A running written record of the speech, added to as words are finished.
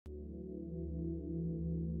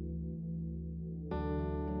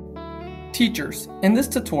Teachers, in this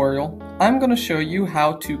tutorial, I'm going to show you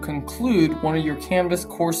how to conclude one of your Canvas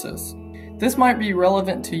courses. This might be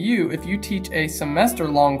relevant to you if you teach a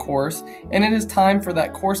semester-long course and it is time for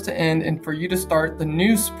that course to end and for you to start the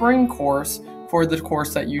new spring course for the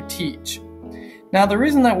course that you teach. Now, the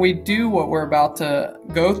reason that we do what we're about to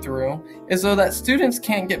go through is so that students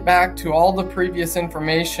can't get back to all the previous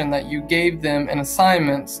information that you gave them in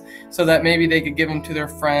assignments so that maybe they could give them to their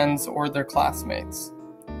friends or their classmates.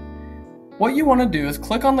 What you want to do is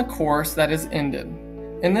click on the course that is ended.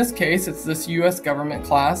 In this case, it's this U.S. Government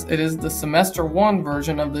class. It is the Semester 1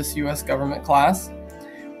 version of this U.S. Government class.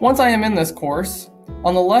 Once I am in this course,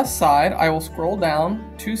 on the left side, I will scroll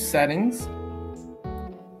down to Settings.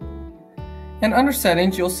 And under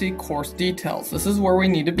Settings, you'll see Course Details. This is where we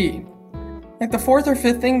need to be. Like the fourth or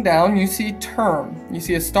fifth thing down, you see Term. You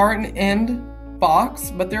see a start and end box,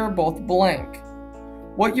 but they are both blank.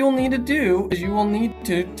 What you'll need to do is you will need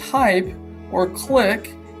to type or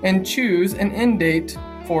click and choose an end date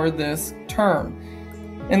for this term.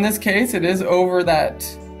 In this case, it is over that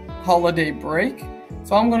holiday break.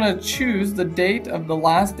 So I'm going to choose the date of the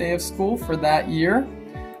last day of school for that year.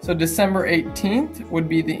 So December 18th would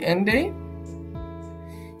be the end date.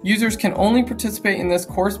 Users can only participate in this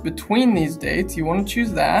course between these dates. You want to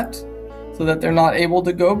choose that so that they're not able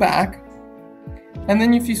to go back. And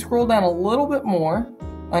then if you scroll down a little bit more,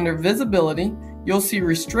 under Visibility, you'll see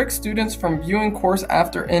Restrict Students from Viewing Course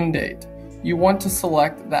After End Date. You want to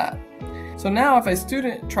select that. So now if a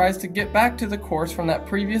student tries to get back to the course from that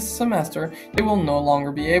previous semester, they will no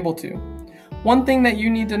longer be able to. One thing that you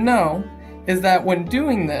need to know is that when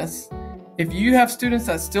doing this, if you have students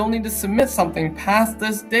that still need to submit something past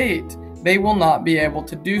this date, they will not be able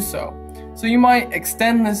to do so. So you might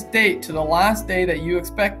extend this date to the last day that you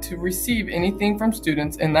expect to receive anything from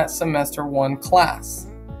students in that Semester 1 class.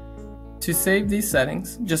 To save these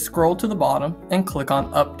settings, just scroll to the bottom and click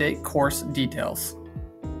on Update Course Details.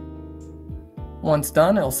 Once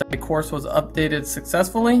done, it will say the course was updated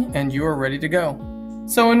successfully and you are ready to go.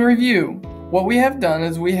 So in review, what we have done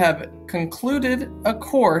is we have concluded a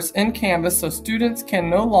course in Canvas so students can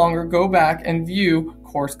no longer go back and view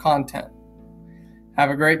course content.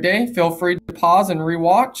 Have a great day. Feel free to pause and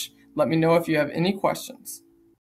rewatch. Let me know if you have any questions.